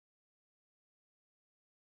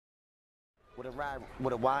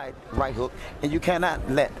With a wide right hook, and you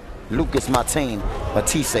cannot let Lucas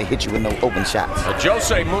Matthysse hit you with no open shots.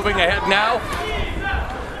 Ajose moving ahead now.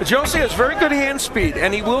 Ajose has very good hand speed,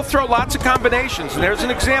 and he will throw lots of combinations. And there's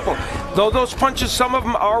an example. Though those punches, some of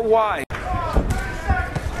them are wide.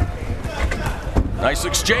 Nice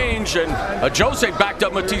exchange, and Ajose backed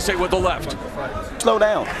up Matthysse with the left. Slow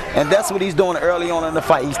down, and that's what he's doing early on in the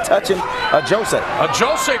fight. He's touching Ajose.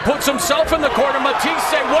 Ajose puts himself in the corner.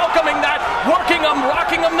 Matthysse welcoming that, working him,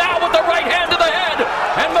 rocking him now with the right hand to the head.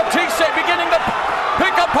 And Matthysse beginning to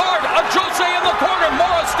pick apart Ajose in the corner.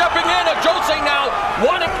 Mora stepping in. Ajose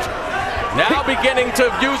now beginning to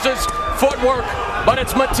use his footwork, but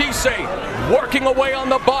it's Matthysse working away on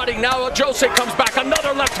the body. Now Ajose comes back,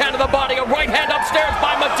 another left hand to the body, a right hand upstairs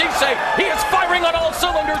by Matthysse. He is firing on all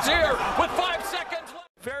cylinders here with 5 seconds left.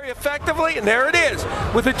 Very effectively, and there it is,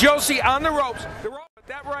 with Ajose on the ropes.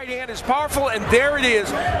 That right hand is powerful, and there it is,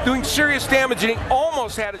 doing serious damage, and he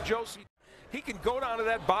almost had Ajose. He can go down to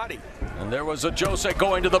that body. And there was Ajose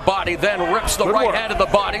going to the body, then rips the right hand of the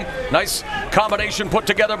body. Nice combination put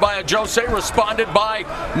together by Ajose, responded by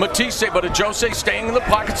Matthysse, but Ajose staying in the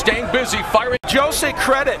pocket, staying busy, firing. Ajose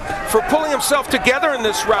credit for pulling himself together in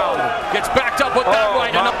this round. Gets backed up with that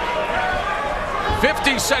right. And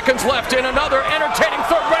 50 seconds left in another entertaining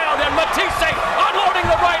third round, and Matthysse unloading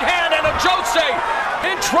the right hand, and Ajose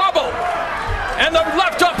in trouble. And the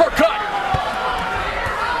left uppercut.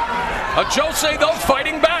 Ajose, though,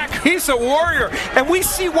 fighting back. He's a warrior, and we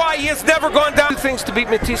see why he has never gone down. Things to beat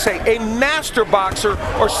Matthysse, a master boxer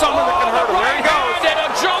or someone that can hurt him. There he goes. And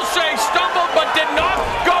Ajose stumbled but did not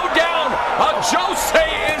go down. Ajose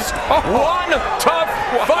is one tough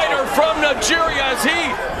fighter from Nigeria as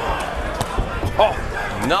he...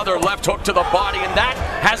 Another left hook to the body, and that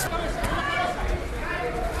has...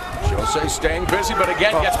 Ajose staying busy, but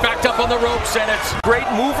again gets backed up on the ropes, and it's...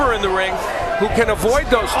 Great mover in the ring who can avoid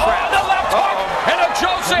those traps. The left hook, and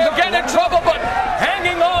Ajose again in trouble, but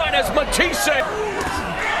hanging on as Matthysse.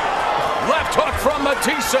 Left hook from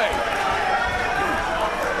Matthysse.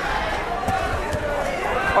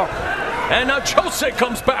 And Ajose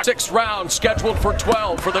comes back. 6th round scheduled for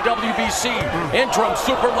 12 for the WBC Interim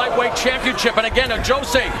Super Lightweight Championship. And again,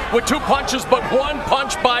 Ajose with 2 punches, but 1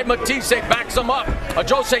 punch by Matthysse backs him up.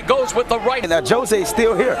 Ajose goes with the right. And Ajose is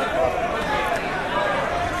still here.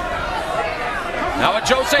 Now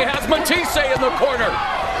Ajose has Matthysse in the corner.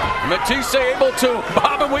 Matthysse able to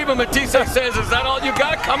bob and weave, and Matthysse says, is that all you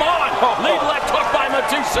got? Come on! Lead left hook by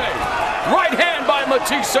Matthysse. Right hand by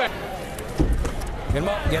Matthysse. Get him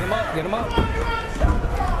up, get him up, get him up.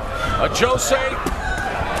 Ajose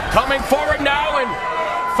coming forward now and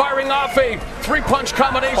firing off a 3-punch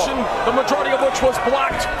combination, the majority of which was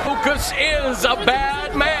blocked. Lucas is a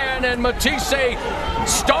bad man, and Matthysse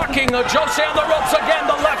stalking Ajose on the ropes again.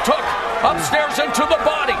 The left hook upstairs into the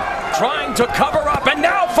body, trying to cover up, and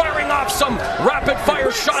now firing off some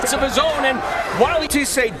rapid-fire shots of his own. And while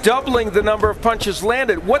Matthysse doubling the number of punches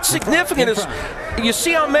landed, what's significant is you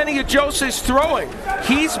see how many Ajose's throwing.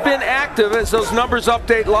 He's been active as those numbers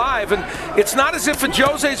update live, and it's not as if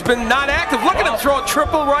Ajose's been not active. Look at him throw a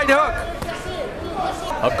triple right hook.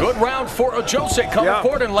 A good round for Ajose coming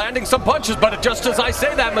forward and landing some punches, but just as I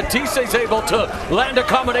say that, Matthysse able to land a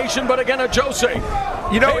combination, but again Ajose,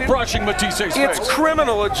 you know, brushing Matthysse. It's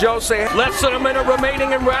criminal, Ajose. Less than a minute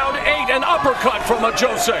remaining in round 8, an uppercut from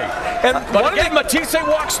Ajose. But again, Matthysse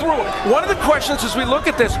walks through it. One of the questions as we look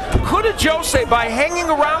at this, could Ajose, by hanging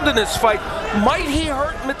around in this fight, might he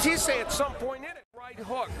hurt Matthysse at some point in it? Right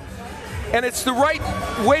hook. And it's the right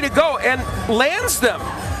way to go, and lands them.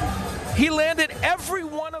 He landed every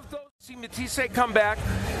one of those. See Matthysse come back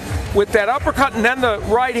with that uppercut and then the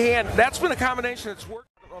right hand. That's been a combination that's worked.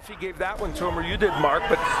 I don't know if he gave that one to him or you did, Mark,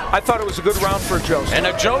 but I thought it was a good round for Ajose. And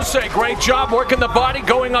Ajose, great job working the body,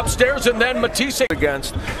 going upstairs, and then Matthysse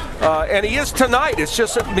against. And he is tonight. It's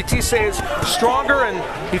just that Matthysse is stronger and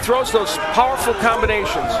he throws those powerful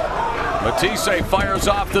combinations. Matthysse fires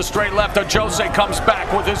off the straight left. Ajose comes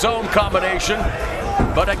back with his own combination.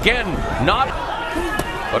 But again,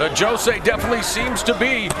 But Ajose definitely seems to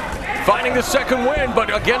be finding the second win, but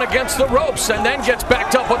again against the ropes, and then gets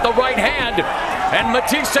backed up with the right hand. And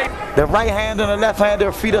Matthysse... The right hand and the left hand,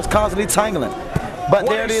 their feet are constantly tangling. But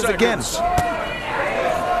there it is again.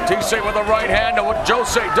 Matthysse with the right hand, and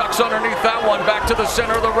Ajose ducks underneath that one, back to the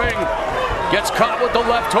center of the ring. Gets caught with the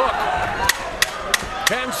left hook.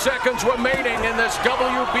 10 seconds remaining in this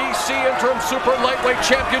WBC Interim Super Lightweight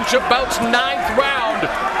Championship bout's 9th round.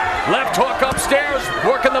 Left hook upstairs,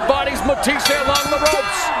 working the bodies, Matthysse along the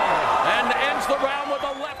ropes, and ends the round with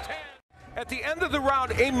a left hand. At the end of the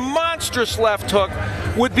round, a monstrous left hook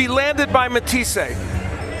would be landed by Matthysse.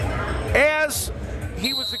 as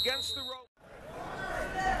he was against the rope.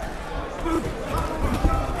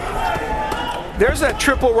 There's that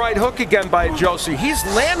triple right hook again by Ajose. He's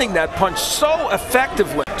landing that punch so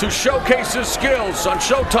effectively. To showcase his skills on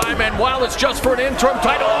Showtime, and while it's just for an interim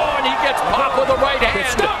title, and he gets popped with the right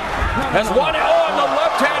hand. Has one on the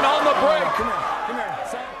left hand on the break.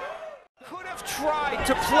 Could have tried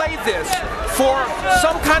to play this for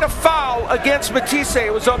some kind of foul against Matthysse. It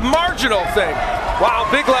was a marginal thing. Wow,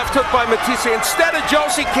 big left hook by Matthysse. Instead,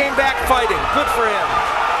 Ajose came back fighting. Good for him.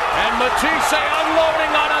 And Matthysse unloading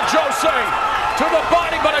on Ajose to the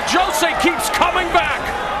body, but Ajose keeps coming back.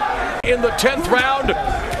 In the 10th round,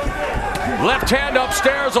 left hand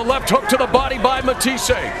upstairs, a left hook to the body by Matthysse.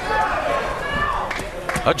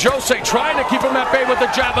 Ajose trying to keep him at bay with the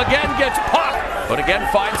jab, again gets popped, but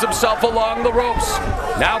again finds himself along the ropes.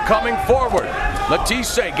 Now coming forward,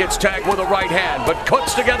 Matthysse gets tagged with a right hand, but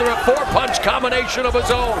puts together a 4-punch combination of his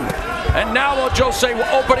own. And now Ajose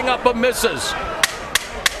opening up but misses.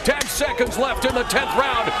 10 seconds left in the 10th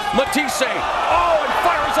round. Matthysse, and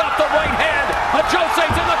fires off the right hand.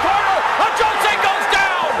 Ajose's in the corner. Ajose goes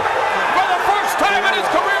down for the first time in his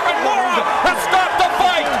career, and Mora has stopped the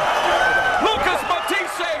fight. Lucas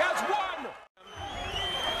Matthysse has won.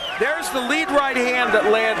 There's the lead right hand that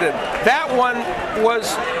landed. That one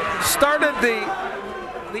started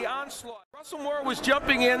the onslaught. Russell Moore was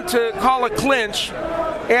jumping in to call a clinch,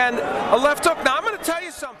 and a left hook. Now I'm going to tell you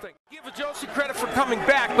something. Give Ajose credit for coming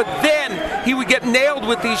back, but then he would get nailed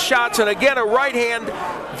with these shots, and again a right hand.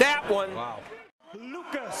 That one. Wow.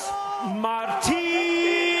 Lucas Matthysse.